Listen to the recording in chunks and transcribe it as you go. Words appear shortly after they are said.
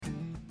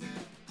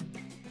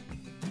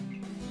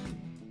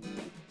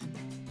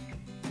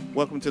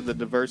Welcome to the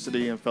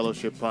Diversity and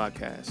Fellowship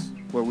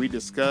Podcast, where we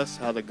discuss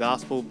how the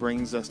gospel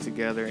brings us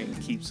together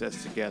and keeps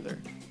us together.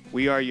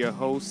 We are your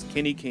hosts,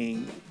 Kenny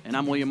King. And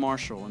I'm William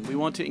Marshall, and we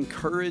want to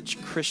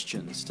encourage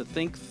Christians to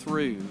think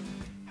through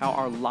how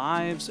our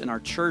lives and our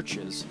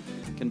churches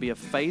can be a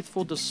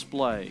faithful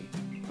display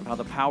of how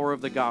the power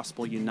of the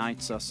gospel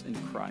unites us in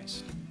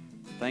Christ.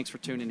 Thanks for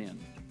tuning in.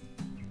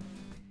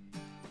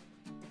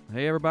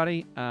 Hey,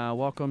 everybody.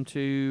 Welcome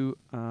to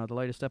the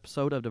latest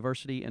episode of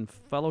Diversity and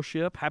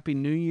Fellowship. Happy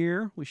New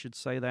Year. We should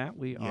say that.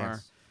 We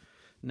are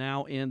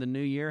now in the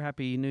new year.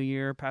 Happy New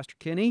Year, Pastor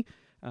Kenny.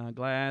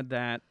 Glad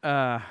that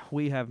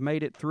we have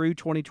made it through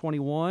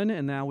 2021,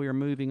 and now we are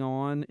moving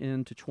on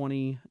into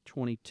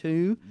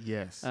 2022.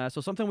 Yes. So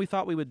something we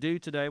thought we would do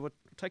today, we'll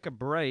take a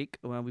break.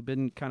 We've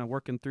been kind of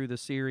working through the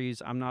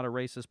series, I'm Not a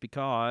Racist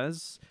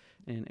Because,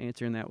 and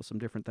answering that with some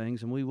different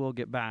things, and we will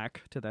get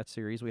back to that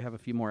series. We have a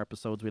few more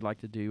episodes we'd like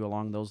to do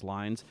along those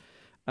lines.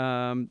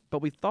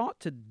 But we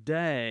thought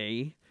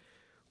today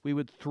we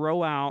would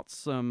throw out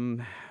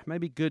some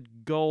maybe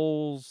good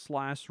goals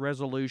 /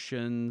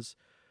 resolutions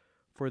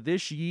for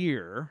this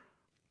year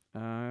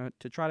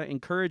to try to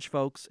encourage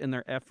folks in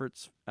their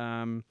efforts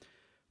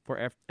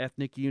for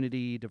ethnic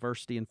unity,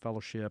 diversity, and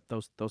fellowship,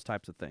 those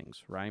types of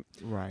things, right?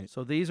 Right.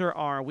 So these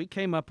are we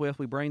came up with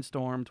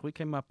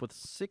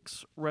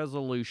 6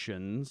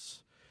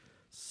 resolutions,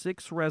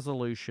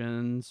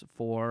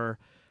 for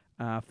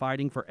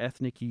fighting for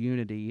ethnic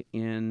unity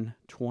in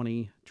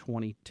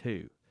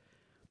 2022.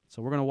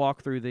 So we're going to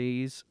walk through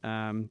these.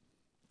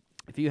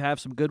 If you have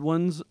some good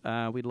ones,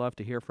 we'd love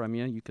to hear from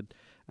you. You could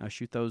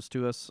shoot those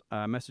to us,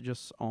 message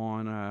us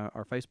on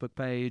our Facebook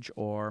page,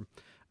 or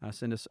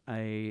send us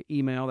an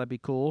email. That'd be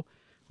cool.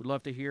 We'd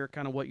love to hear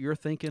kind of what you're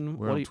thinking.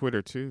 We're on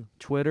Twitter, too.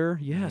 Twitter?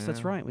 Yes,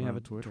 that's right. We have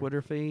a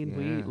Twitter feed.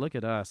 Yeah. Look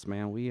at us,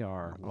 man. We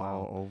are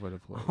all over the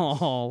place.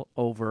 All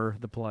over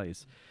the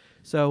place.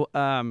 So,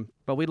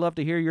 but we'd love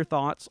to hear your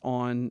thoughts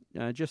on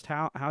just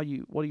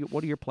what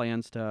are your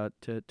plans to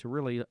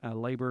really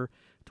labor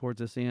towards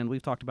this end.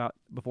 We've talked about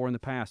before in the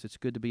past. It's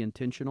good to be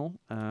intentional.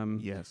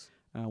 Yes.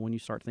 When you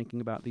start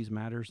thinking about these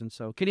matters, and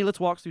so Kenny,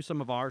 let's walk through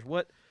some of ours.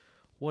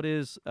 What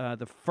is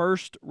the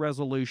first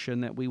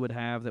resolution that we would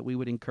have, that we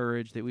would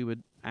encourage, that we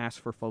would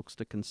ask for folks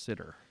to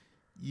consider?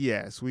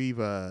 Yes, we've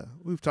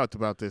talked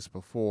about this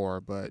before,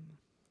 but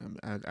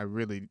I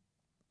really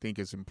think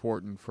it's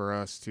important for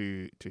us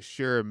to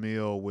share a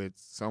meal with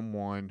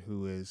someone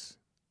who is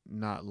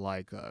not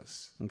like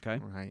us.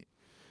 Okay. Right.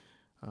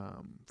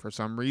 For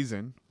some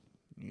reason,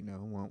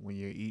 when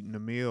you're eating a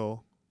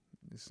meal,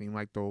 it seems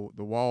like the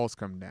walls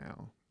come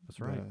down.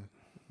 That's right.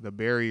 The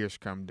barriers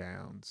come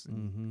down,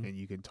 Mm-hmm. and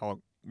you can talk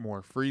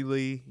more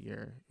freely.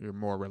 You're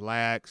more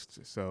relaxed.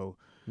 So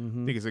I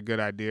think it's a good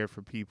idea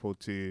for people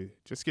to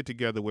just get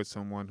together with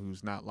someone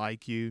who's not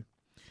like you.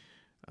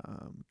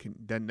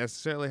 Doesn't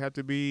necessarily have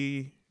to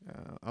be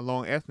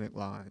along ethnic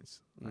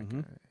lines. Like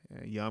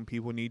young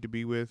people need to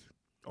be with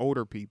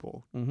older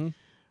people. Mm-hmm.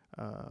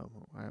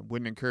 I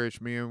wouldn't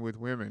encourage men with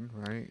women,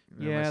 right?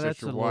 Yeah,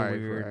 that's a little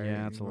weird. right?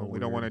 Yeah, it's a little weird. We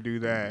don't want to do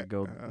that.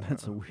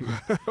 That's a weird.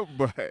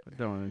 But I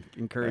don't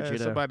encourage you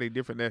to somebody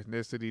different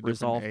ethnicity,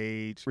 different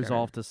age,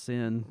 resolve to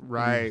sin.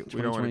 Right.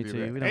 We don't want to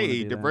do that.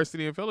 Hey,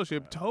 Diversity and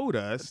Fellowship told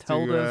us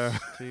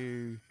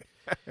to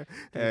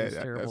that's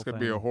going to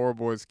be a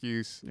horrible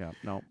excuse. Yeah,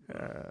 no.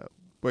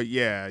 But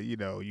yeah,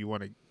 you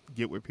want to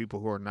get with people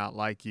who are not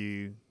like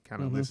you,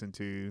 kind of listen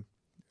to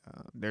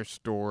their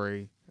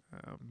story,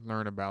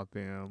 learn about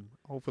them,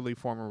 hopefully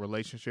form a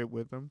relationship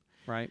with them.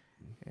 Right.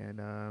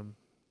 And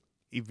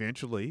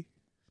eventually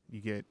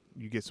you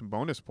get some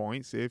bonus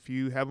points if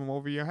you have them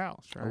over your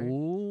house, right?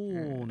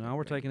 Ooh, now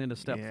we're taking it a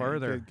step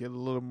further. Get a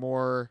little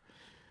more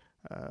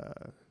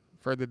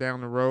further down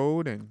the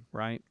road and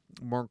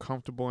more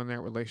comfortable in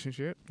that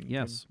relationship.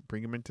 Yes.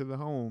 Bring them into the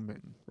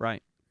home.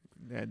 Right.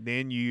 And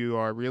then you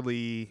are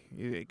really,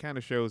 it kind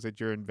of shows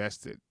that you're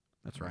invested.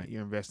 That's right.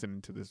 You're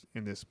invested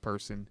in this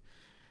person.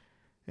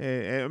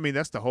 And I mean,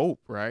 that's the hope,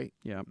 right?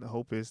 Yeah. The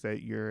hope is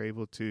that you're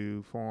able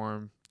to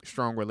form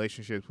strong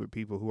relationships with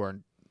people who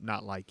are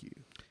not like you.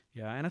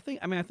 Yeah, and I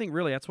think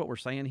really that's what we're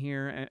saying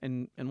here.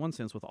 And in one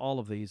sense, with all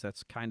of these,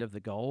 that's kind of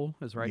the goal,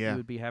 is right. Yeah. You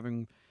would be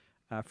having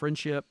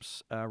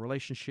friendships,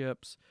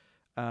 relationships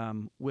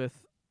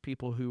with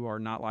people who are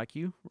not like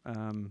you,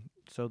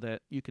 so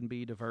that you can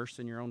be diverse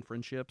in your own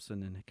friendships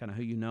and kind of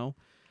who you know.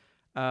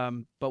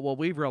 But what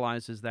we've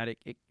realized is that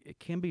it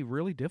can be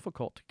really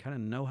difficult to kind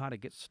of know how to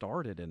get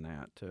started in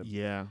that, to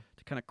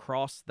kind of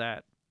cross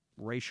that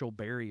racial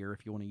barrier,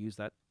 if you want to use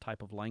that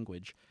type of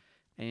language.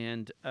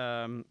 And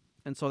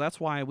so that's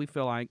why we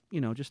feel like,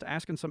 just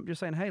asking just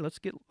saying, hey, let's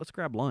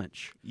grab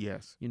lunch.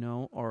 Yes.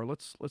 Or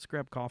let's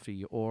grab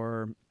coffee,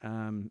 or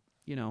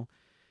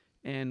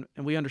and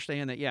we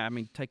understand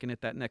that, taking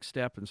it that next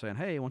step and saying,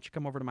 hey, why don't you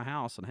come over to my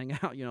house and hang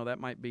out, that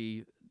might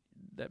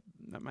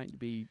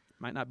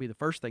not be the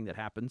first thing that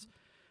happens.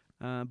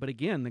 But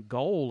again, the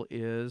goal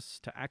is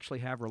to actually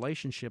have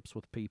relationships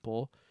with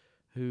people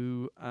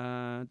who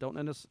don't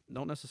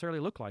necessarily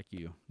look like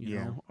you, you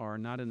know, are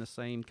not in the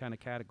same kind of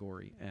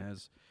category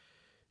as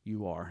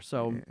you are.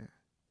 So,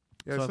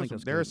 yeah. so I think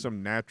that's there are good.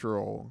 some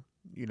natural,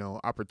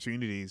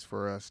 opportunities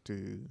for us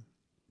to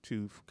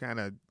kind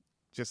of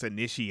just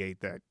initiate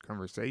that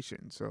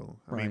conversation. So,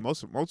 I mean, Right.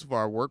 most of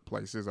our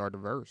workplaces are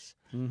diverse.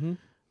 Mm-hmm.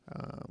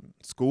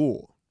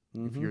 School, if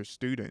Mm-hmm. you're a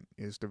student,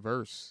 is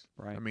diverse.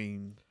 Right. I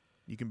mean,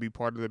 you can be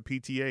part of the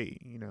PTA,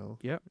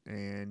 Yep.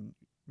 and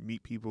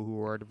meet people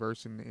who are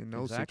diverse in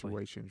those Exactly.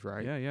 situations,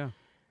 right? Yeah. Yeah.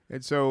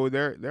 And so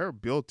there are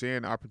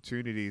built-in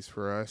opportunities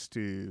for us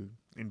to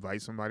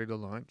invite somebody to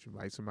lunch,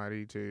 invite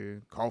somebody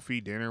to coffee,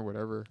 dinner,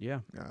 whatever Yeah.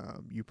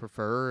 you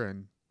prefer,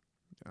 and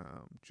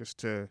just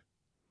to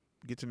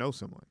get to know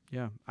someone.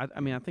 Yeah.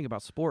 I mean, I think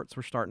about sports.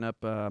 We're starting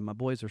up. My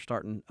boys are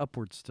starting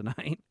Upwards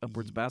tonight.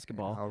 Upwards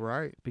basketball. All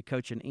right. Be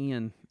coaching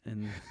Ian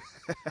and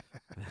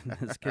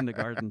his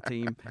kindergarten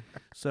team.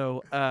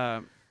 So,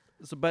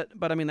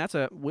 but I mean, that's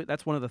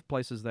one of the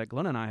places that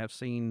Glenn and I have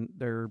seen.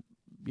 There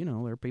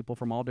are people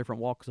from all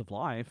different walks of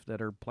life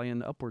that are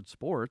playing upward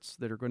sports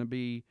that are going to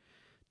be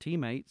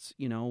teammates,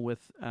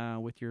 with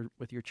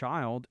your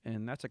child,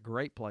 and that's a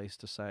great place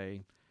to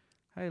say,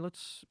 hey,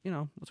 let's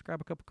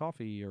grab a cup of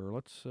coffee, or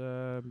let's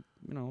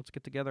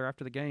get together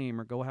after the game,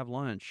 or go have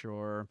lunch,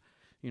 or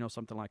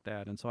something like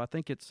that. And so I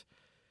think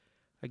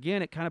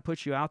again, it kind of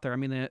puts you out there. I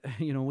mean,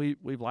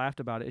 we've laughed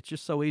about it. It's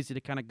just so easy to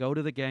kind of go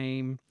to the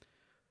game,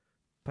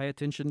 pay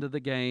attention to the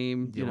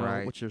game, You're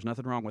right. which there's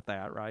nothing wrong with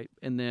that, right?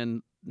 And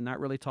then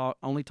not really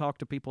only talk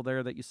to people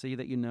there that you see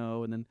that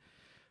and then.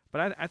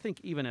 But I think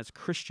even as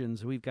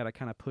Christians, we've got to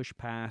kind of push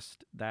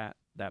past that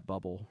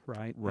bubble,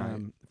 right?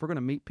 Right. If we're going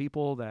to meet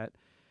people that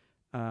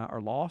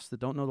are lost, that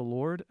don't know the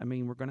Lord, I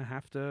mean, we're going to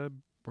have to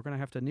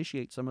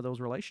initiate some of those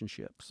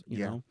relationships,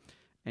 you know.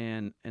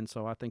 And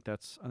so I think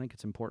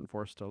it's important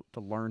for us to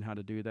learn how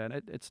to do that.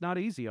 It's not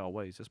easy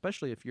always,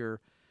 especially if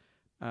you're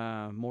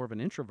more of an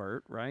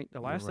introvert, right?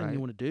 The last thing you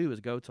want to do is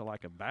go to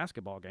like a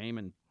basketball game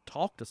and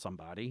talk to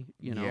somebody,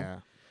 Yeah.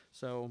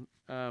 So,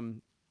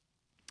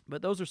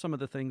 but those are some of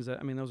the things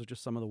those are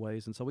just some of the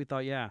ways. And so we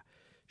thought,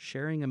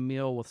 sharing a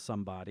meal with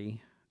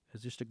somebody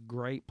is just a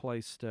great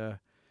place to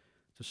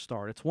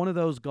start. It's one of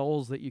those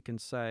goals that you can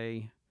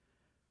say,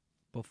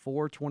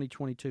 before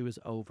 2022 is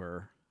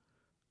over,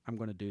 I'm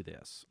going to do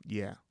this.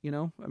 Yeah.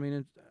 I'm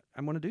going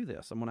to do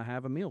this. I'm going to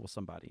have a meal with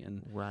somebody,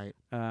 and Right.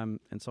 and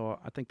so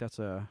I think that's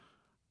a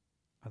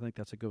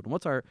good one.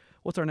 What's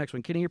our next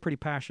one? Kenny, you're pretty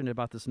passionate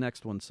about this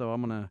next one, so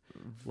I'm going to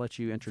let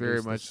you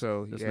introduce Very much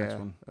so. this Yeah. next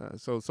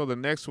one. So the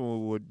next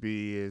one would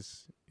be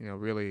is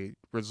really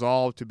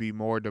resolve to be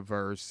more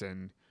diverse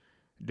and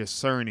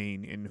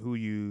discerning in who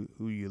you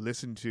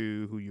listen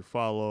to, who you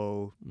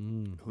follow,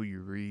 who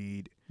you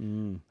read,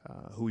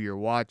 who you're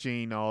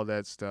watching, all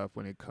that stuff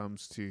when it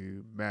comes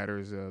to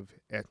matters of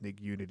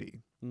ethnic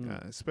unity.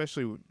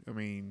 Especially,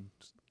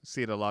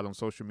 see it a lot on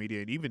social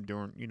media, and even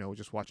during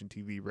just watching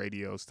TV,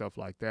 radio, stuff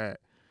like that.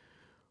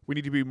 We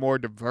need to be more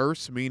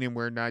diverse, meaning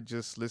we're not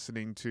just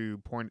listening to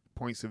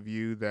points of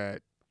view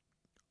that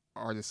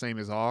are the same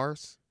as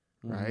ours,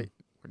 right?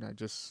 We're not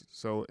just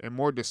and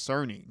more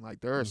discerning.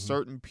 Like there are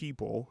certain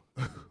people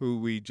who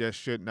we just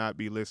should not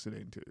be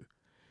listening to.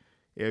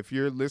 If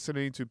you're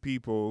listening to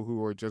people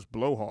who are just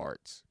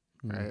blowhards,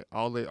 right?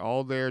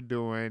 All they're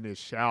doing is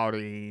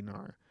shouting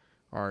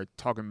or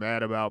talking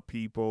bad about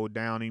people,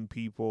 downing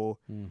people.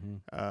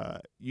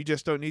 You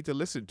just don't need to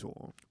listen to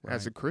them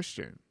as a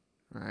Christian,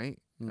 right?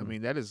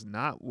 That is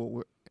not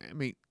what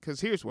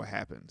because here's what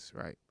happens,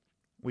 right?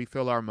 We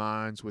fill our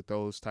minds with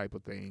those type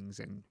of things,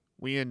 and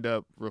we end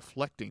up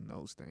reflecting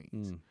those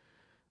things.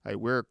 Like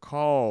we're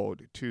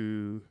called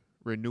to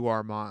renew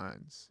our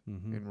minds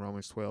in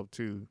Romans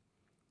 12:2.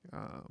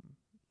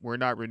 We're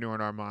not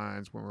renewing our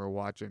minds when we're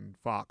watching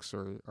Fox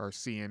or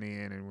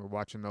CNN, and we're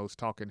watching those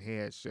talking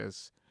heads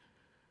just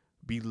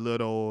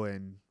belittle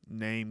and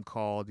name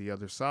call the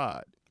other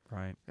side.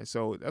 Right. And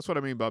so that's what I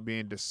mean by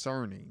being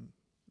discerning.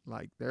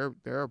 Like there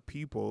are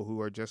people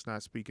who are just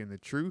not speaking the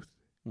truth.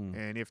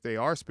 And if they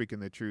are speaking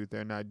the truth,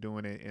 they're not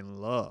doing it in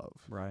love.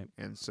 Right.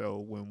 And so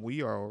when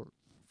we are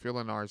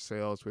filling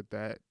ourselves with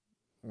that,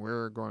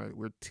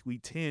 we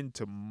tend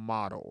to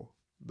model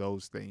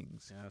those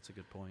things. Yeah, that's a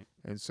good point.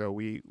 And so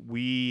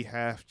we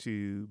have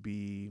to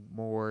be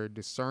more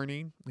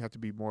discerning. We have to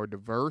be more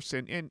diverse.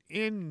 And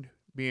in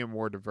being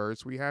more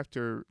diverse, we have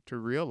to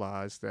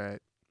realize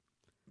that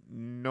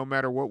no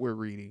matter what we're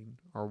reading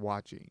or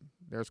watching,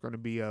 there's going to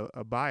be a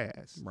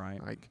bias.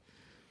 Right. Like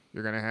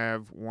you're going to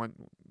have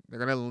they're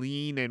going to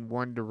lean in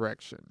one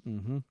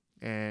direction.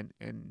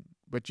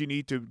 But you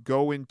need to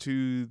go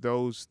into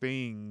those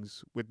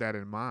things with that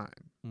in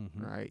mind,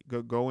 right?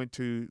 Go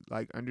into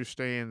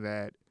understand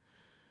that,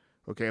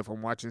 okay, if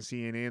I'm watching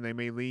CNN, they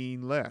may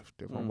lean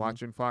left. If I'm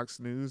watching Fox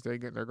News, they're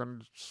going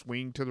to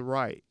swing to the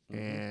right.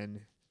 And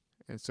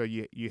so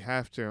you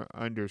have to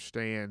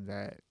understand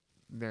that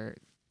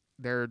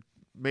they're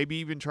maybe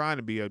even trying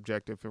to be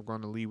objective if we're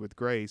going to lead with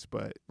grace,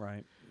 but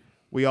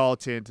we all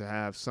tend to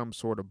have some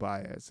sort of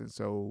bias, and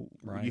so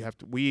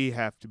we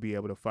have to be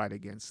able to fight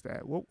against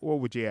that. What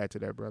would you add to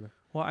that, brother?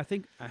 Well, I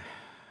think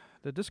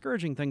the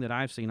discouraging thing that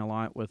I've seen a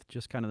lot with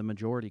just kind of the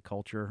majority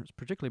culture,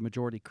 particularly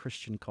majority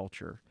Christian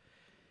culture,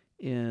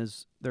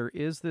 is there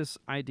is this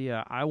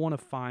idea, I want to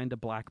find a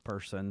black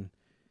person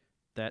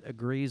that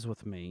agrees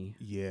with me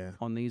Yeah.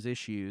 on these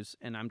issues,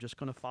 and I'm just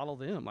going to follow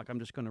them. Like, I'm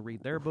just going to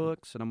read their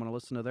books, and I'm going to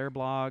listen to their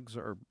blogs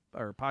or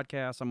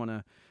podcasts. I'm going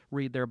to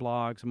read their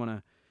blogs.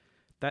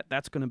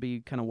 That's going to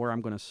be kind of where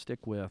I'm going to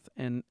stick with.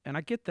 And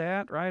I get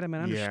that, right? I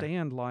mean, I Yeah.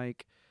 understand,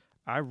 like,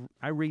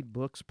 I read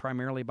books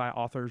primarily by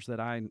authors that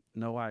I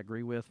know I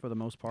agree with for the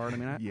most part. I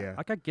mean, Yeah.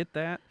 I get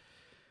that.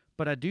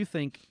 But I do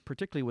think,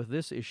 particularly with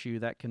this issue,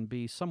 that can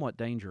be somewhat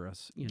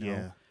dangerous. You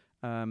know,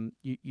 Yeah.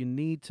 you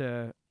need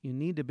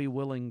to be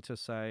willing to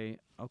say,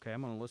 okay,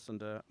 I'm going to listen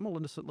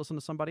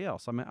to somebody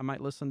else. I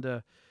might listen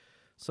to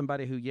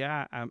somebody who,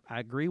 I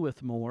agree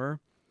with more,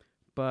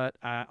 but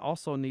I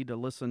also need to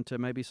listen to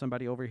maybe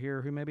somebody over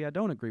here who maybe I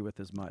don't agree with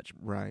as much.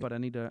 Right. But I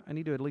need to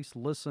at least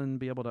listen,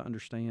 be able to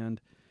understand.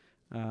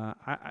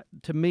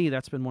 To me,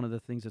 that's been one of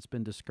the things that's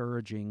been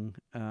discouraging,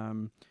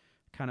 kind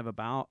of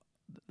about.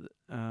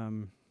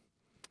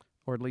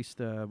 Or at least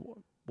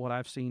what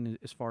I've seen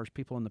as far as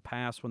people in the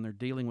past when they're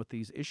dealing with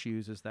these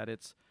issues is that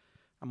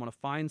I'm going to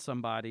find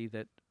somebody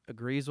that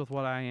agrees with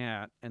what I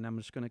at, and I'm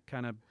just going to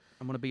I'm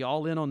going to be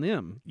all in on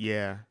them.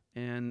 Yeah.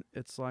 And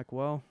it's like,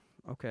 well,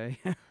 okay,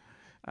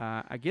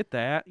 I get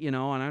that, and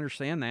I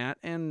understand that,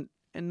 and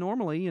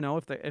normally,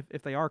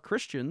 if they are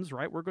Christians,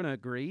 right, we're going to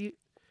agree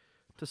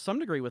to some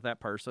degree with that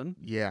person.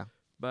 Yeah.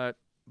 But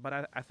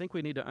I think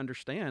we need to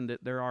understand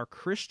that there are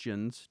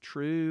Christians,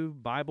 true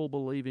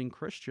Bible-believing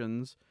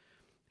Christians,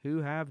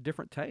 who have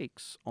different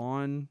takes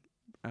on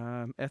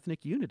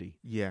ethnic unity.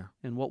 Yeah.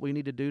 And what we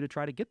need to do to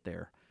try to get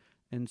there.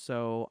 And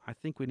so I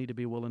think we need to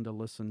be willing to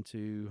listen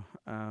to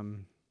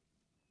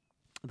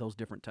those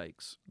different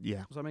takes.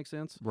 Yeah. Does that make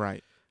sense?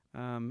 Right.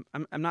 I'm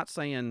not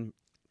saying,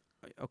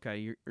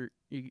 okay,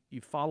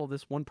 you follow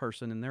this one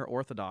person and they're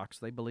orthodox,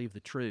 they believe the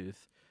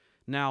truth.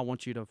 Now I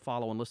want you to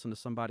follow and listen to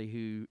somebody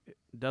who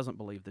doesn't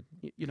believe that.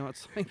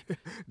 It's like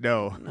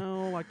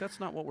No. like that's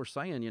not what we're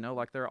saying.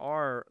 Like there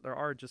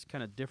are just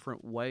kind of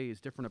different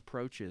ways, different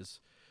approaches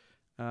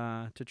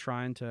to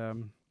trying to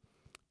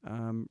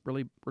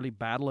really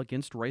battle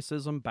against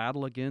racism,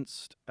 battle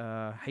against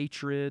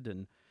hatred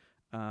and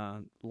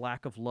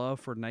lack of love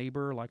for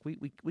neighbor. Like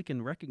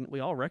we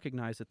all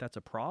recognize that that's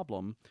a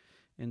problem.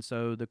 And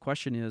so the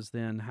question is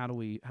then how do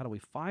we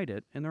fight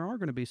it? And there are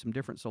going to be some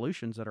different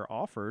solutions that are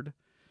offered.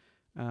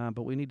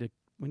 But we need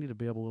to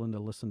be willing to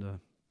listen to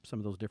some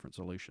of those different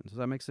solutions. Does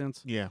that make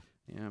sense? Yeah.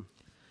 Yeah.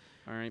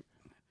 All right.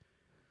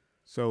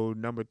 So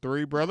number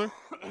 3, brother.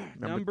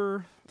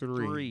 Number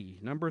three.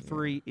 Number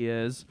 3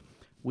 is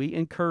we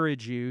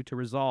encourage you to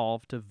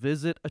resolve to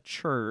visit a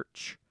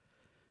church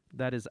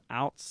that is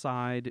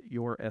outside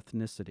your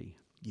ethnicity.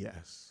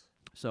 Yes.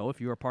 So if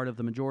you are part of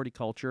the majority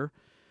culture,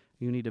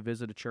 you need to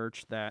visit a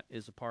church that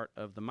is a part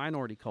of the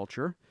minority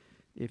culture.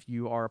 If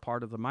you are a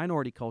part of the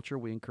minority culture,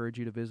 we encourage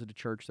you to visit a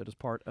church that is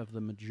part of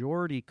the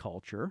majority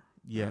culture.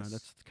 Yes.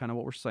 That's kind of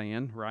what we're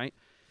saying, right?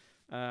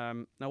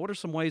 Now, what are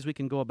some ways we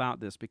can go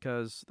about this?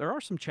 Because there are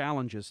some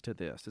challenges to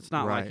this. It's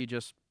not Right. like you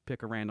just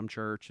pick a random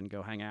church and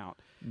go hang out.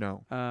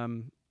 No.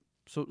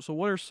 So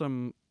what are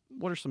some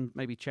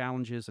maybe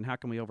challenges, and how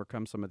can we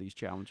overcome some of these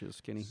challenges,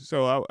 Kenny?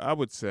 So I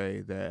would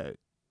say that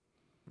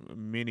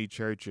many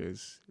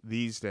churches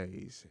these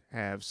days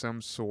have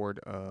some sort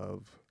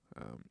of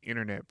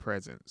internet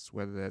presence,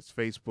 whether that's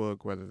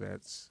Facebook, whether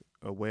that's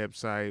a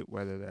website,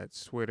 whether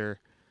that's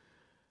Twitter.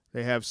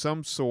 They have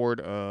some sort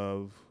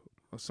of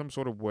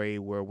way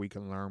where we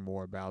can learn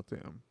more about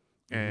them.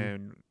 Mm-hmm.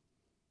 And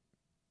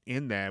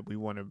in that, we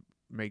want to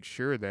make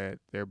sure that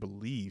their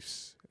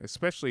beliefs,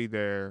 especially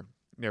their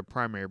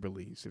primary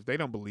beliefs, if they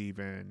don't believe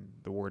in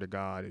the Word of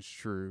God is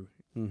true,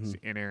 it's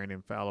inerrant,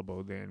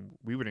 infallible, then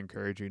we would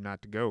encourage you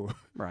not to go.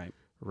 Right.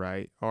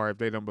 Right. Or if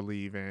they don't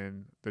believe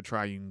in the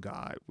triune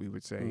God, we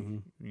would say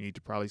you need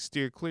to probably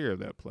steer clear of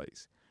that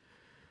place.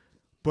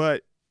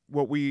 But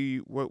what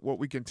we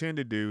can tend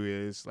to do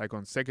is, like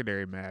on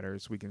secondary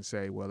matters, we can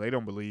say, well, they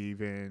don't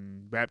believe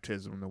in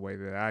baptism the way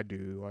that I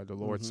do, or the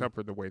Lord's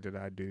Supper the way that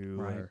I do,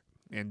 Right.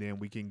 and then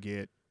we can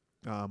get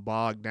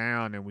bogged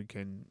down, and we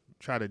can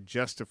try to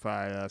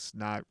justify us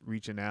not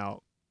reaching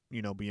out,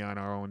 beyond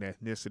our own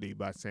ethnicity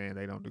by saying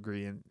they don't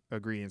agree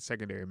in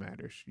secondary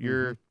matters.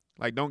 You're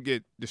like, don't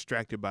get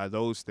distracted by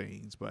those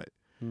things, but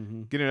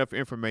get enough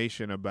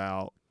information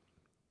about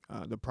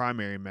the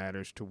primary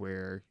matters to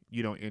where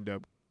you don't end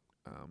up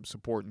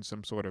supporting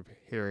some sort of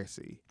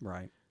heresy.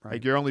 Right.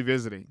 Like you're only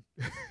visiting.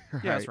 Right?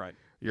 Yeah, that's right.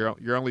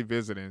 You're only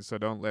visiting, so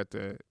don't let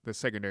the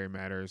secondary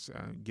matters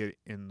get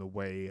in the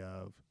way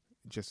of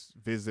just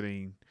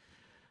visiting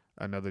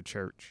another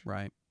church.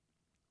 Right.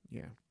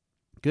 Yeah.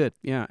 Good.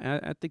 Yeah,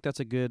 I think that's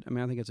a good.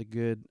 I think it's a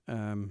good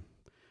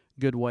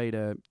good way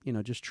to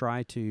just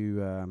try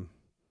to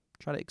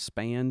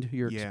expand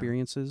your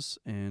experiences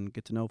and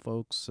get to know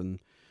folks and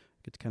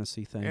get to kind of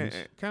see things.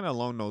 And kind of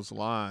along those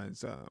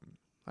lines,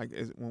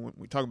 when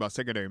we talk about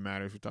secondary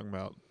matters, we're talking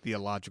about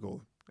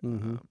theological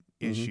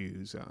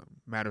issues,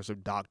 matters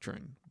of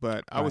doctrine.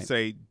 But I would Right.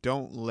 say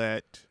don't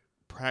let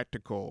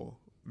practical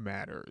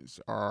matters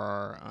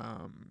or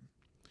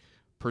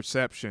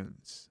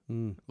perceptions,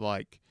 Mm.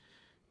 like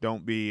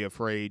don't be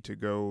afraid to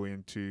go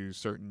into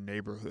certain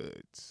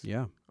neighborhoods.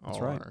 Yeah, that's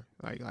Or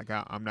right.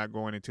 I'm not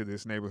going into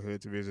this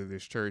neighborhood to visit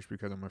this church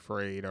because I'm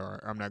afraid,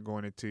 or I'm not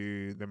going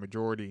into the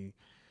majority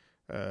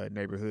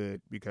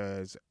neighborhood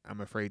because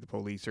I'm afraid the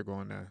police are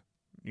going to,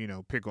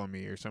 pick on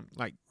me or something.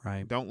 Like,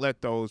 Right. don't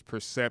let those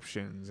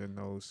perceptions and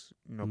those,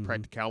 Mhm.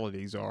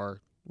 practicalities,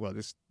 or well,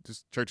 this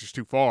church is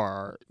too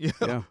far, or,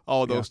 Yeah.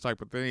 all Yeah. those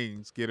type of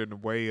things get in the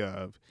way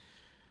of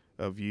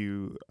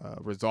you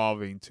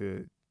resolving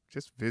to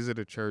just visit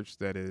a church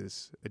that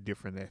is a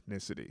different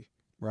ethnicity.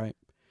 Right.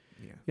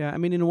 Yeah. Yeah, I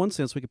mean, in one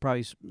sense, we could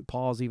probably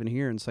pause even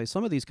here and say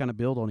some of these kind of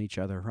build on each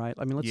other, right?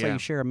 I mean, let's say Yeah. you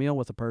share a meal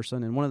with a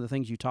person, and one of the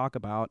things you talk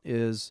about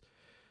is,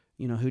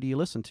 who do you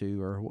listen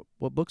to, or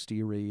what books do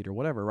you read, or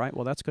whatever, right?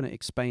 Well, that's going to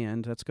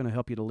expand. That's going to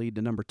help you to lead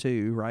to number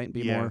two, right? And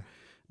be Yeah. more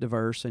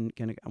diverse and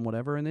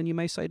whatever. And then you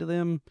may say to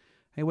them,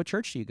 "Hey, what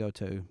church do you go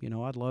to?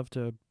 I'd love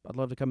to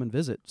come and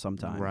visit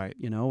sometime." Right.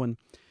 And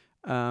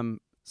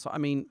so I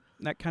mean,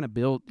 that kind of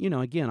build.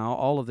 Again,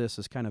 all of this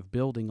is kind of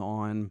building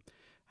on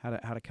how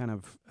to kind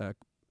of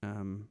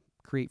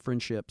create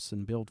friendships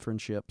and build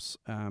friendships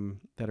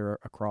that are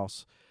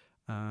across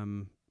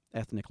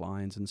ethnic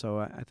lines, and so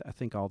I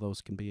think all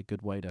those can be a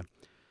good way to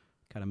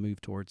kind of move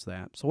towards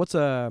that. So what's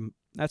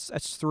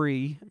that's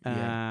three.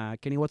 Yeah.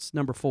 Kenny, what's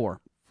number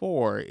 4?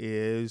 4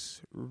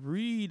 is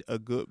read a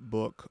good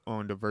book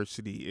on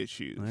diversity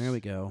issues. There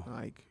we go.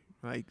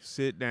 Like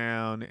sit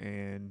down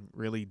and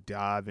really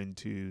dive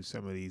into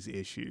some of these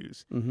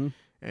issues. Mm-hmm.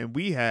 And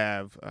we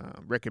have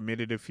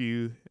recommended a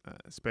few,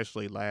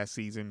 especially last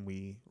season.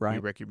 We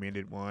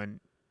recommended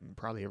one in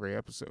probably every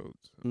episode.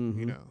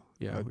 Mm-hmm.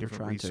 Yeah, a we were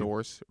different trying to.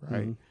 resource,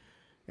 right?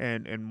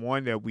 Mm-hmm. And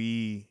one that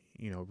we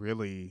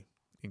really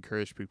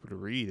encourage people to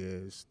read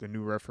is The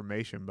New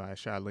Reformation by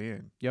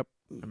Shaolin. Yep.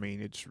 I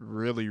mean, it's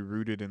really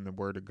rooted in the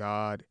Word of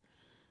God.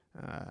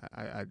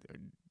 I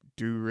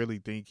do really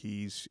think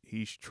he's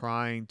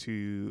trying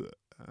to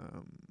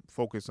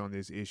focus on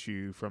this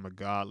issue from a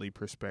godly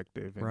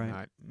perspective and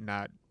Right.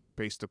 not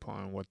based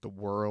upon what the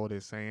world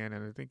is saying.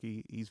 And I think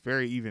he's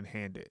very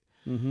even-handed.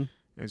 Mm-hmm.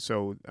 And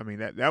so, I mean,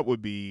 that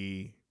would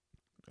be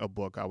a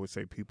book I would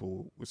say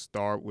people would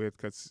start with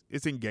because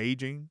it's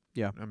engaging.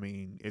 Yeah. I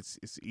mean, it's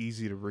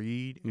easy to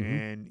read, Mm-hmm.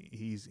 and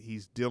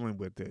he's dealing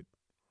with it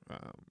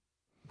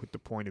with the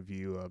point of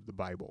view of the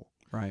Bible.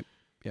 Right.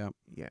 Yeah.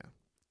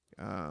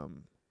 Yeah.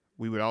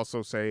 We would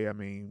also say, I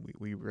mean,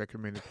 we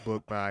recommended the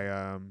book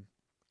by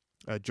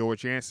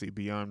George Yancey,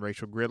 Beyond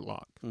Racial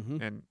Gridlock.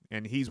 Mm-hmm.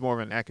 And he's more of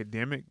an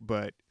academic,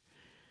 but,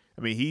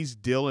 I mean, he's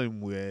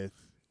dealing with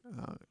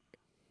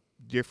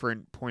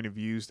different point of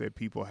views that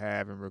people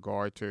have in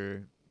regard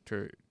to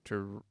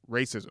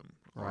racism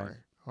or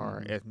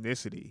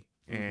ethnicity.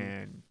 Mm-hmm.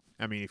 And,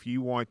 I mean, if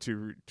you want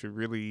to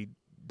really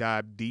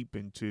dive deep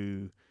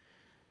into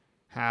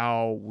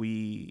how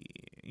we,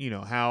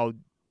 I'd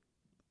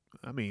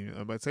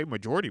say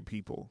majority of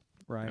people.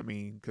 Right. I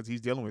mean, because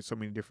he's dealing with so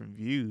many different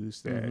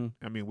views that,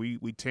 I mean,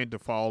 we tend to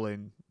fall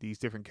in these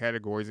different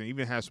categories and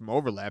even have some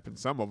overlap in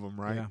some of them,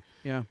 right? Yeah.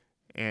 Yeah.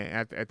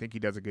 And I think he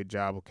does a good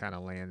job of kind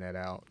of laying that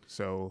out.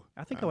 So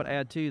I think I would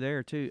add too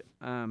there too.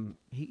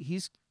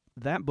 He's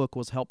that book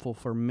was helpful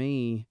for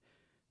me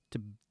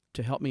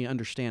to help me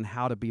understand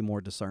how to be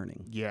more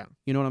discerning. Yeah.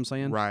 You know what I'm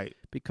saying? Right.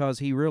 Because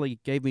he really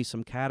gave me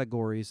some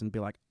categories and be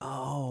like,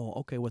 oh,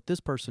 okay, what this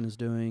person is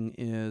doing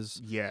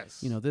is,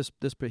 Yes.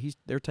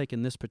 they're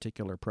taking this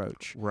particular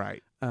approach.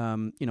 Right.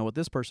 What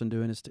this person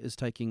doing is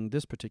taking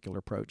this particular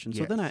approach, and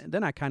so Yes.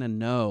 then I kind of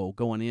know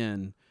going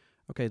in,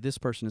 okay, this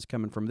person is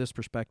coming from this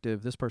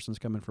perspective, this person's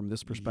coming from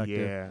this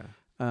perspective.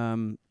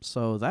 Yeah.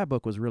 So that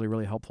book was really,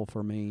 really helpful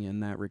for me in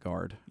that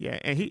regard. Yeah,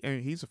 and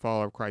he's a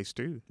follower of Christ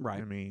too. Right.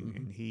 I mean,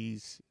 and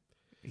he's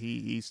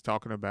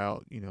talking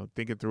about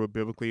thinking through it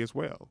biblically as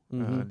well.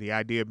 The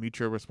idea of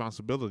mutual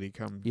responsibility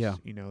comes. Yeah.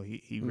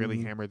 He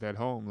really hammered that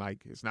home.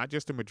 Like, it's not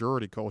just a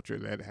majority culture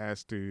that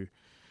has to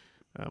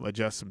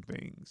adjust some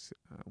things.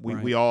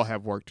 We all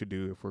have work to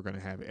do if we're going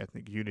to have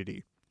ethnic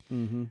unity.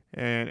 Mm-hmm.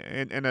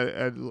 And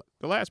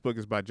the last book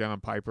is by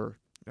John Piper.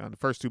 The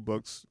first 2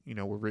 books,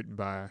 were written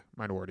by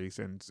minorities,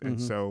 and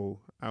so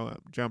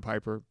John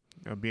Piper,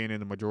 being in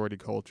the majority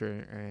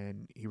culture,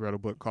 and he wrote a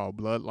book called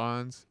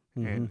Bloodlines.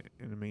 Mm-hmm. And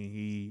I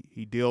mean,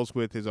 he deals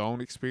with his own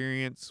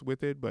experience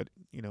with it, but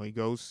he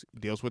deals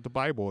with the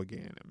Bible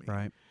again. I mean,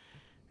 Right.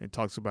 and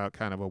talks about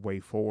kind of a way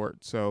forward.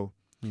 So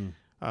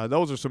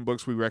those are some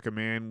books we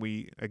recommend.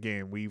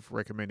 We've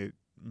recommended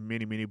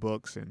many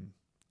books, and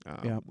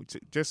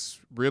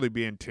just really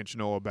be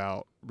intentional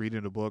about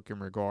reading a book in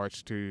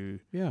regards to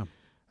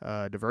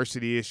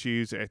diversity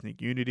issues, ethnic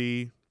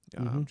unity,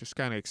 just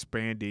kind of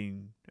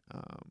expanding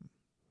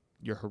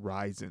your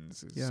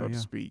horizons, so to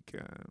speak.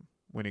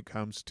 When it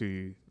comes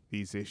to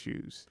these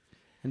issues.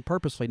 And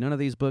purposely, none of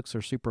these books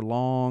are super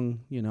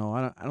long.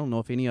 I don't know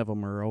if any of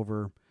them are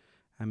over,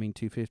 I mean,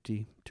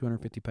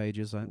 250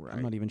 pages. I'm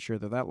Right. not even sure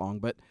they're that long,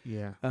 but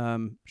Yeah.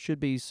 should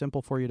be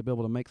simple for you to be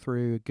able to make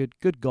through.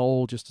 Good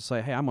goal just to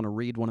say, hey, I'm going to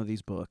read one of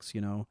these books,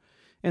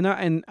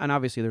 and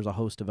obviously there's a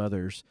host of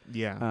others.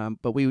 Yeah.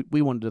 But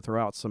we wanted to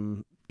throw out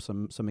some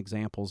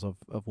examples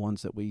of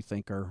ones that we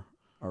think are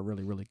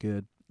really, really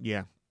good.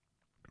 Yeah.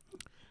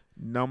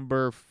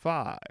 Number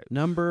 5.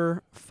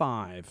 Number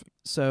 5.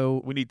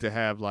 So We need to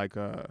have like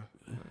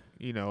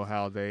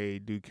how they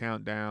do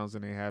countdowns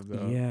and they have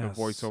the Yes.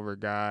 voiceover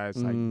guys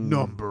like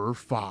number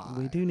 5.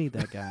 we do need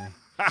that guy.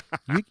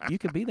 You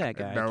could be that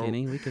guy, No,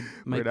 Kenny. We could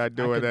make. We're not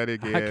doing that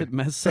again. I could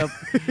mess up.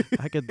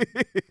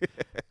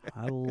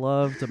 I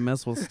love to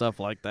mess with stuff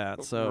like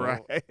that. So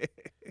right.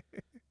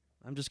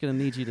 I'm just gonna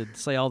need you to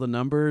say all the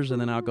numbers,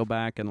 and then I'll go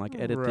back and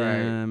edit Right.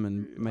 them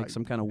and make Like,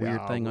 some kind of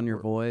weird thing on your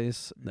no,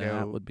 voice. That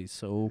no. would be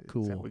so So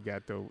cool. we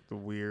got the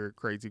weird,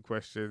 crazy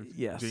question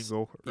Yes.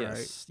 jingle,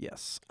 right?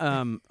 Yes.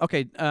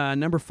 Okay.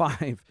 Number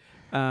 5.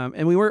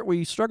 And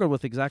we struggled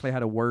with exactly how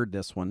to word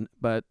this one,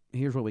 but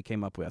here's what we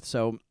came up with.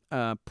 So,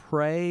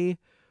 pray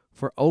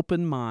for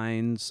open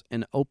minds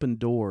and open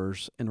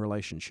doors in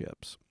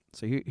relationships.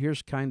 So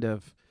here's kind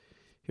of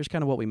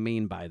what we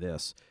mean by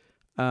this.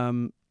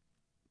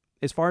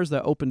 As far as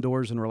the open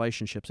doors in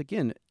relationships,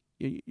 again,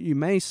 you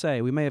may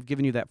say, we may have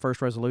given you that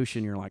first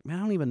resolution. You're like, man,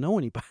 I don't even know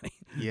anybody.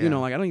 Yeah.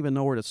 I don't even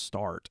know where to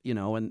start.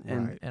 And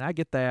Right. I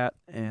get that.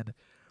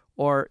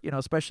 Or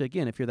especially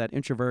again, if you're that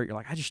introvert, you're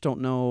like, I just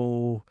don't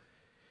know.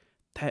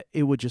 That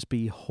it would just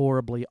be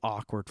horribly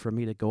awkward for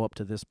me to go up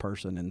to this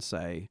person and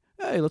say,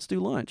 hey, let's do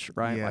lunch,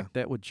 right? Yeah.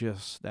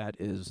 That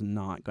is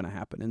not going to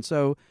happen. And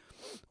so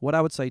what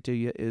I would say to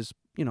you is,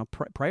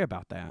 pray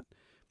about that.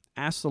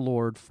 Ask the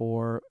Lord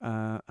for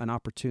an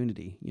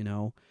opportunity,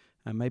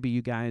 maybe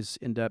you guys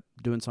end up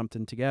doing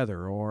something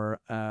together, or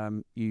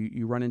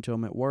you run into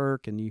them at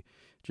work and you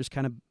just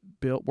kind of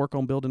work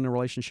on building a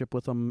relationship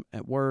with them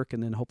at work,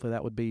 and then hopefully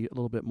that would be a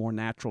little bit more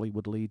naturally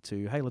would lead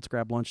to, hey, let's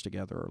grab lunch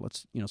together, or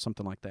let's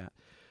something like that.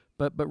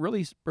 But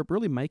really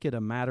make it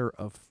a matter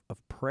of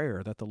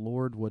prayer that the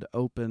Lord would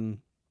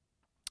open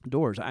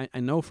doors. I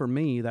know for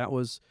me that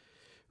was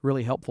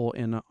really helpful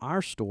in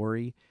our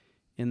story,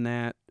 in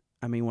that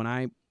when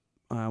I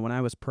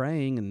was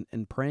praying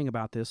and praying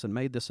about this and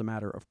made this a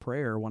matter of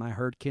prayer, when I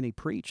heard Kenny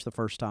preach the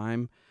first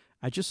time,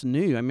 I just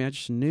knew. I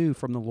just knew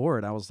from the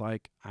Lord. I was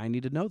like, I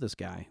need to know this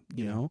guy,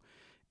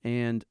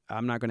 and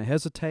I'm not going to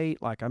hesitate.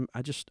 I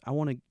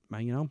want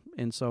to,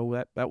 and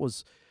so that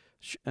was,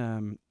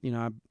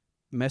 I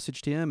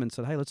messaged him and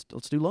said, hey, let's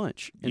do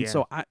lunch. And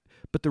so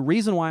but the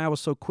reason why I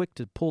was so quick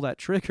to pull that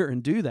trigger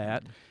and do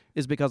that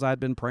is because I'd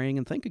been praying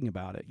and thinking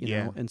about it, you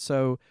know, and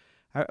so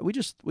we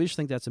just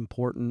think that's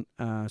important.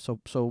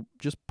 So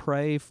just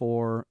pray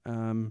for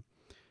open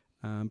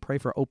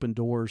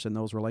doors in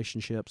those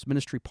relationships,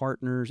 ministry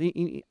partners,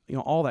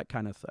 all that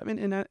kind of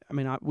thing.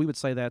 We would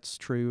say that's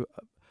true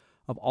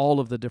of all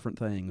of the different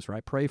things,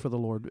 right? Pray for the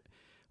Lord.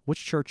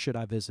 Which church should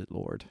I visit,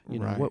 Lord?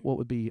 Right. What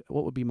would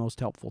be most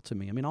helpful to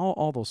me?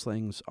 All those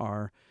things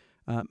are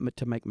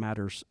to make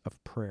matters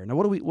of prayer. Now,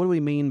 what do we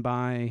mean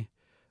by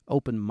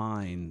open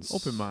minds?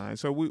 Open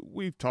minds. So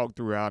we've talked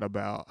throughout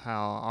about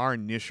how our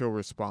initial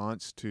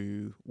response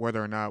to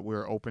whether or not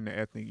we're open to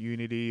ethnic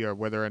unity or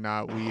whether or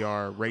not we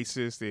are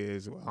racist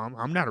is,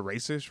 I'm not a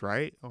racist,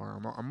 right?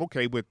 Or I'm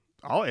okay with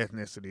all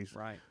ethnicities.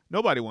 Right.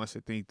 Nobody wants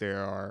to think they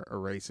are a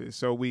racist.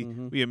 So we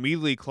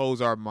immediately close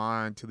our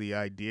mind to the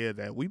idea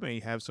that we may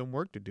have some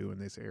work to do in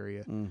this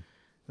area.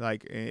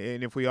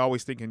 And if we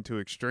always think into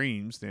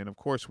extremes, then of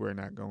course we're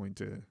not going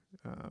to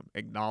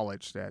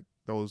acknowledge that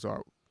those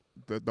are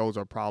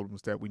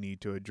problems that we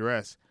need to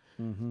address.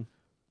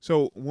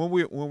 So when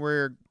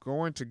we're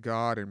going to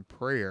God in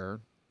prayer,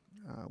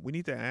 we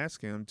need to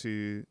ask Him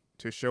to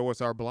show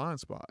us our blind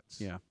spots.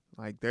 Yeah.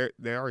 Like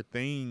there are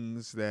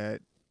things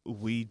that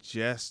we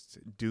just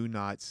do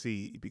not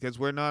see because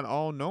we're not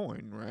all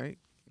knowing, right?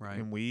 Right.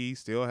 And we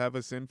still have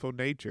a sinful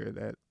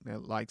nature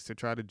that likes to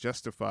try to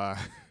justify.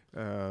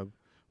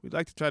 We'd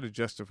like to try to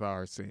justify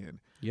our sin.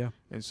 Yeah.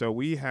 And so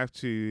we have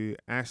to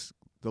ask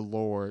the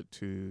Lord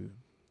to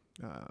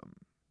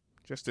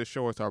just to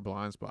show us our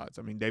blind spots.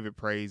 David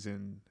prays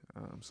in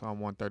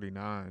Psalm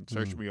 139,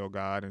 search me, O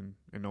God, and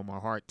know my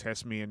heart.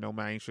 Test me and know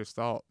my anxious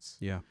thoughts.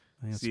 Yeah.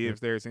 See if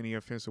there's any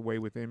offensive way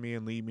within me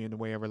and lead me in the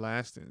way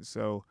everlasting.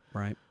 So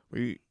right.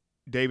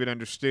 David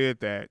understood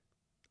that,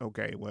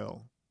 okay,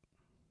 well,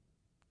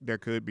 there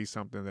could be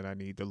something that I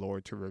need the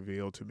Lord to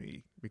reveal to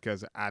me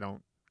because I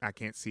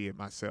can't see it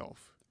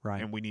myself.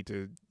 Right. And we need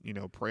to,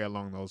 pray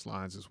along those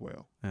lines as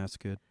well. That's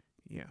good.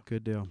 Yeah.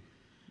 Good deal.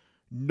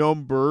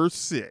 Number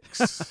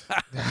 6.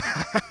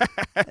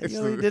 You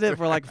only did it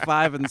for like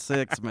 5 and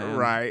 6, man.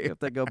 Right. You have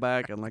to go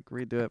back and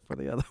redo it for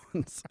the other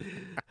ones.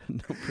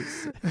 Number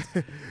 6.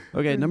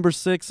 Okay, number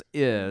 6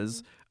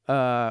 is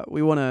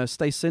we want to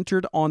stay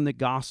centered on the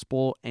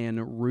gospel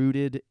and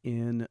rooted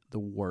in the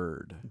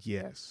Word.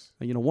 Yes.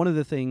 One of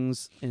the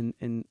things one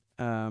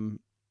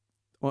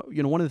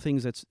of the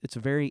things it's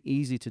very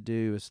easy to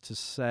do is to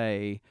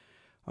say,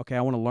 okay,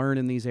 I want to learn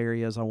in these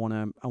areas. I want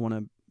to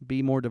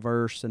be more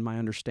diverse in my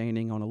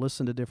understanding. I want to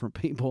listen to different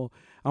people.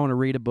 I want to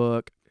read a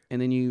book,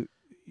 and then you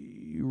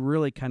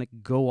really kind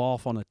of go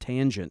off on a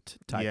tangent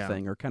type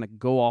thing, or kind of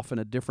go off in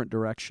a different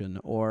direction.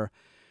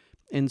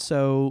 And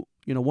so,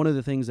 one of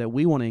the things that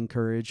we want to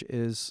encourage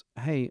is,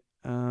 hey,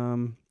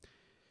 you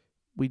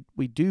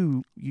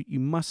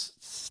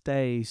must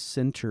stay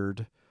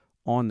centered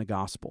on the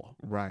gospel.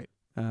 Right.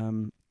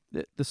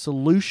 The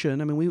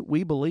solution, I mean,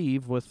 we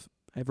believe with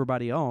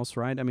everybody else,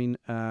 right? I mean,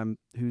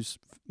 who's,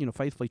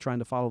 faithfully trying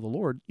to follow the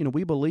Lord,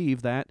 we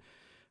believe that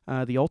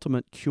the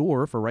ultimate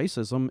cure for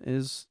racism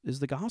is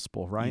the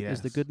gospel, right? Yes.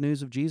 Is the good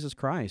news of Jesus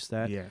Christ,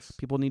 that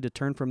people need to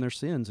turn from their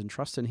sins and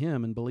trust in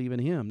Him and believe in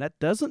Him. That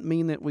doesn't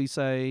mean that we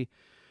say,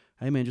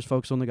 hey man, just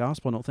focus on the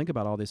gospel and don't think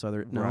about all this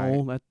other.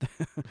 No, Right.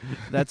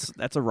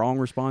 that's a wrong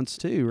response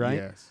too, right?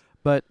 Yes.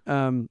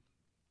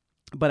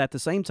 But at the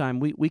same time,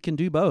 we can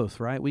do both,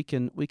 right? We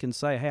can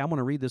say, hey, I'm going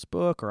to read this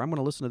book, or I'm going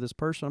to listen to this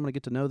person, I'm going to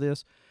get to know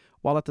this,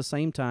 while at the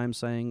same time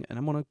saying, and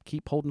I'm going to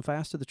keep holding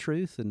fast to the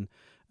truth and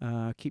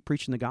keep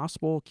preaching the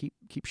gospel,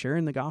 keep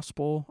sharing the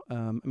gospel.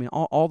 I mean,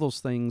 all those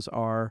things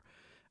are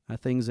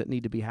things that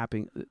need to be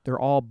happening. They're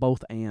all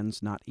both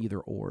ands, not either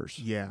ors.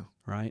 Yeah.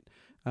 Right.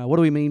 What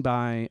do we mean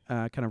by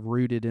kind of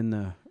rooted in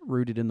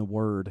the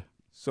Word?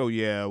 So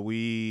yeah,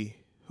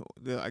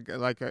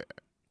 like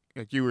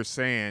you were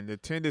saying, the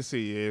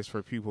tendency is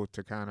for people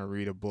to kind of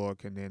read a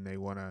book and then they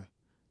want to,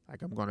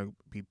 like, I'm going to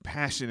be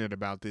passionate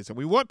about this. And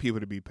we want people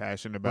to be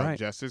passionate about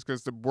justice,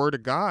 because the Word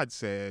of God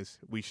says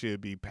we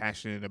should be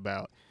passionate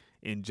about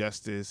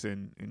injustice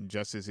and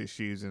injustice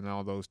issues and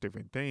all those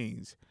different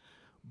things.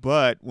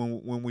 But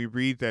when we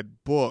read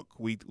that book,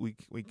 we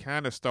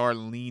kind of start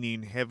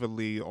leaning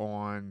heavily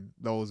on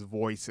those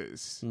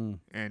voices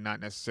and not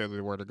necessarily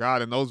the Word of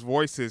God. And those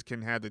voices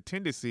can have the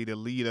tendency to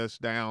lead us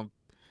down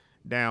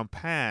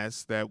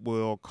paths that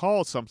will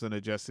call something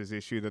a justice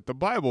issue that the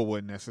Bible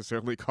wouldn't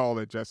necessarily call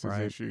a justice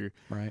issue.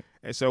 Right.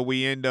 And so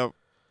we end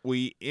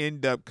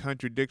up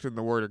contradicting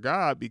the Word of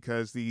God,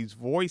 because these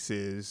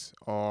voices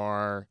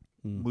are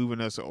moving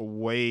us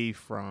away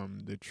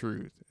from the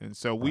truth. And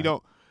so we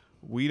don't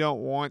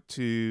want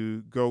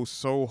to go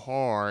so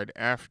hard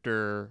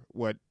after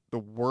what the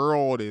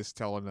world is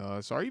telling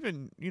us, or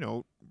even,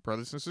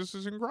 brothers and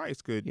sisters in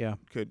Christ could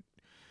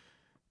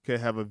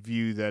have a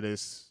view that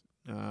is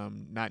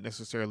not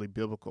necessarily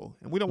biblical.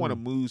 And we don't want to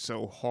move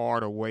so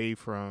hard away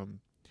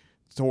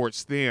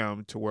towards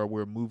them to where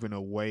we're moving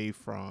away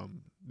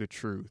from the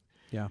truth.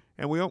 Yeah.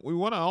 And we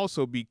want to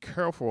also be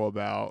careful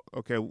about,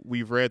 okay,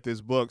 we've read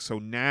this book, so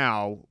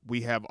now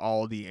we have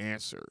all the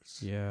answers.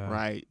 Yeah.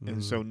 Right?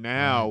 And so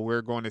now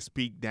we're going to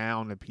speak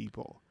down to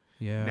people.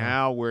 Yeah.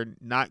 Now we're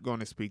not going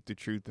to speak the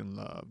truth in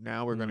love.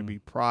 Now we're going to be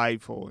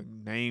prideful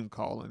and name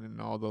calling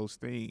and all those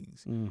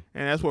things. And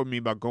that's what I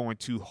mean by going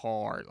too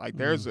hard. Like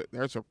there's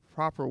a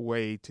proper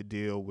way to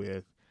deal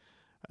with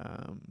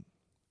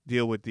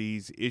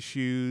these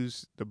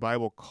issues. The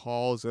Bible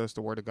calls us,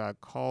 the Word of God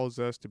calls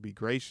us to be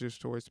gracious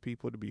towards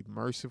people, to be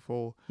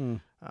merciful,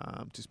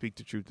 to speak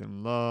the truth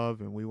in love,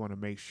 and we want to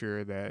make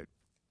sure that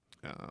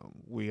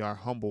we are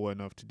humble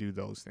enough to do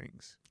those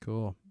things.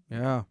 Cool.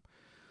 Yeah.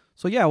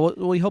 So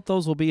we hope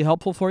those will be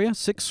helpful for you.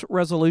 6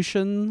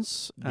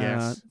 resolutions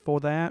for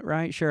that,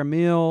 right? Share a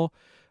meal,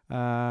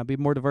 be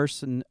more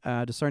diverse and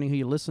discerning who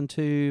you listen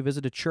to,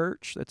 visit a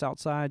church that's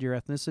outside your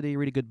ethnicity,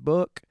 read a good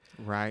book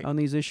on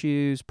these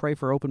issues, pray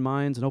for open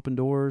minds and open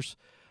doors,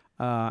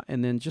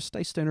 and then just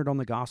stay centered on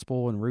the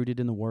gospel and rooted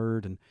in the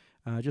Word, and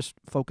just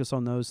focus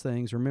on those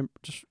things. Remember,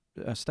 just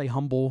stay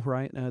humble,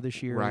 right,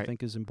 this year, I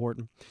think is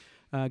important.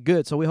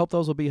 Good. So we hope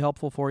those will be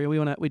helpful for you.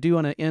 We do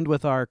want to end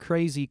with our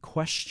crazy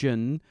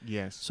question.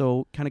 Yes.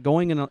 So kind of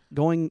going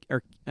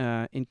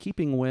in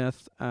keeping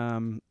with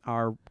our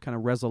kind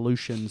of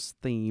resolutions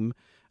theme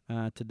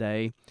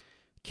today,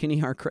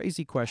 Kenny, our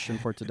crazy question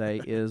for today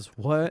is: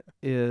 what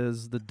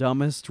is the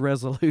dumbest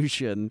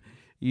resolution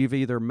you've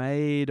either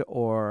made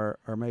or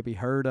maybe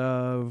heard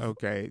of?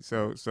 Okay.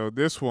 So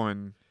this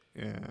one.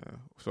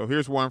 So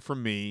here's one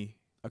from me.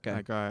 Okay.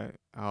 Like I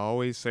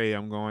always say,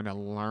 I'm going to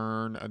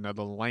learn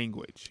another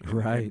language.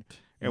 Right.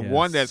 And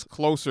one that's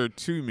closer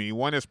to me,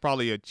 one that's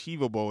probably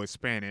achievable is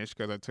Spanish,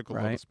 because I took a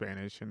little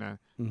Spanish, and I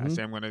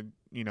say I'm going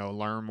to,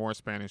 learn more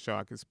Spanish so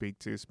I can speak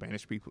to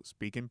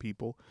speaking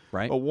people.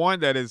 Right. But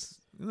one that is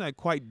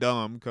quite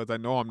dumb, because I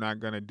know I'm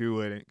not going to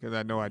do it, because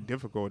I know how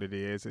difficult it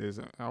is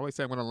I always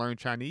say I'm going to learn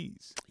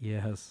Chinese.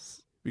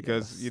 Yes.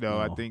 Because,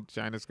 I think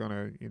China's going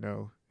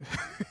to,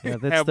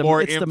 that's have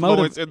more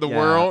influence in the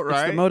world,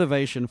 right? It's the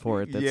motivation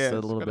for it that's a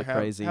little bit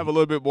crazy. Have a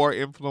little bit more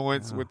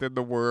influence within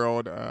the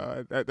world.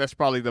 That's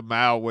probably the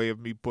mild way of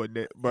me putting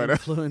it. But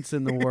influence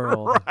in the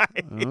world.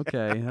 Right.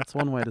 Okay, that's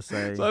one way to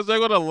say. So I'm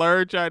going to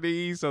learn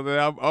Chinese so that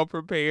I'm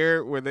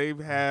unprepared when they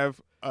have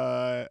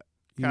kind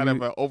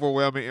of an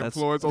overwhelming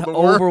influence on the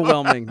world.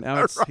 Overwhelming.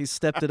 Now he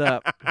stepped it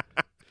up.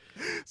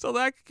 So that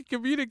I can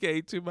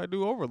communicate to my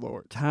new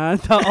overlord.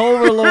 The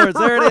overlords.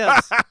 There it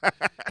is.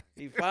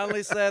 He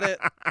finally said it.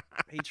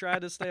 He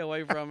tried to stay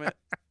away from it.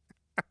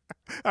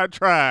 I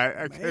tried.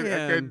 I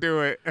couldn't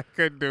do it. What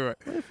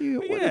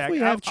if we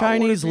have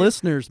Chinese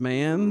listeners,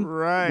 man?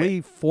 Right.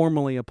 We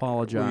formally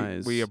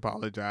apologize. We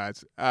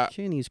apologize.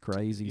 Chinese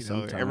crazy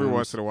sometimes. Every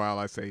once in a while,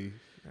 I say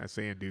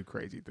and do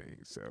crazy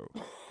things. So,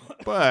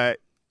 but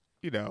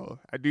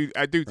I do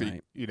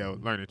think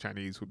learning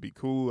Chinese would be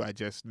cool. I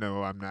just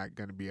know I'm not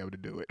going to be able to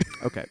do it.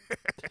 Okay.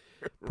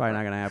 Probably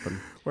not going to happen.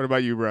 What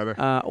about you,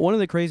 brother? One of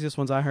the craziest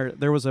ones I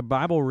heard, there was a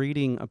Bible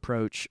reading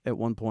approach at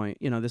one point.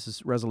 This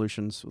is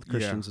resolutions with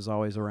Christians is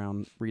always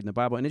around reading the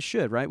Bible, and it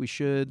should, right? We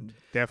should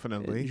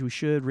definitely. We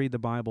should read the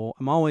Bible.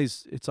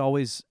 It's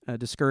always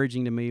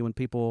discouraging to me when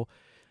people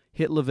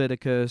hit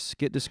Leviticus,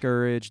 get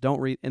discouraged, don't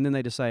read, and then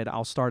they decide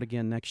I'll start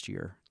again next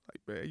year.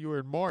 Like, man, you were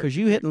in March. Because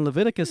you hitting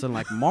Leviticus in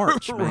like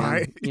March, man.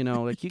 Right.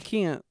 Like you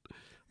can't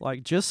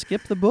just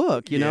skip the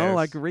book.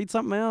 Like read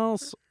something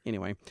else.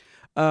 Anyway.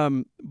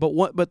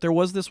 But there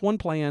was this one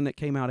plan that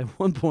came out at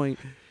one point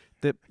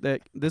that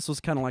this was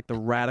kind of like the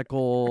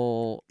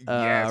radical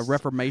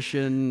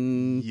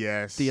Reformation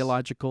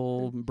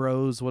theological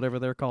bros, whatever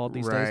they're called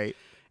these days.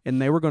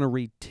 And they were going to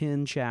read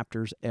 10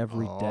 chapters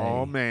every day.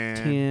 Oh, man.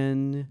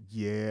 10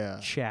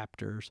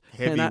 chapters.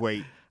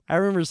 Heavyweight. I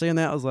remember saying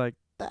that. I was like,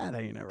 that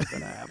ain't ever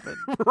going to happen.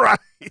 Right.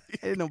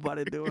 Ain't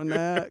nobody doing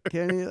that,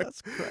 can you?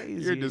 That's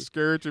crazy. You're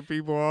discouraging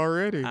people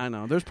already. I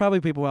know. There's probably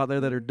people out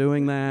there that are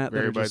doing that,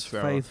 Very that are just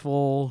much so.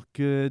 Faithful,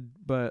 good,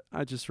 but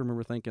I just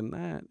remember thinking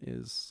I'm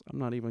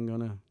not even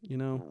going to,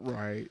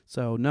 Right.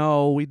 So,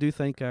 no, we do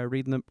think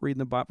reading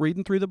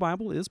through the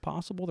Bible is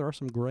possible. There are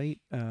some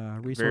great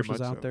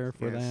resources out there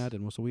for that,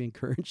 and so we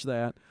encourage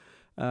that.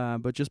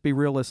 But just be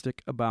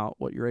realistic about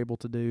what you're able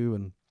to do.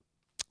 And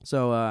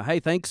so,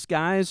 hey, thanks,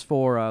 guys,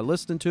 for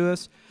listening to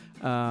us.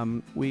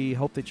 We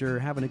hope that you're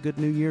having a good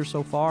new year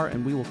so far,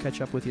 and we will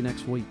catch up with you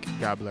next week.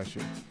 God bless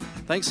you.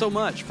 Thanks so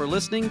much for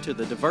listening to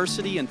the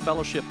Diversity and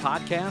Fellowship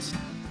podcast.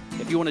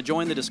 If you want to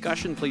join the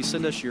discussion, please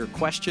send us your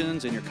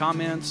questions and your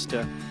comments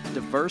to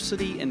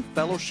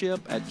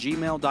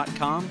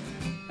diversityandfellowship@gmail.com.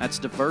 That's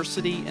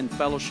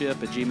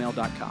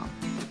diversityandfellowship@gmail.com.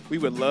 We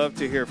would love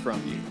to hear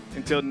from you.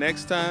 Until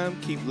next time,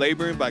 keep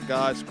laboring by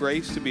God's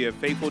grace to be a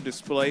faithful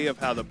display of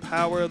how the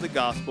power of the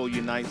gospel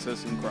unites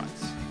us in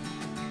Christ.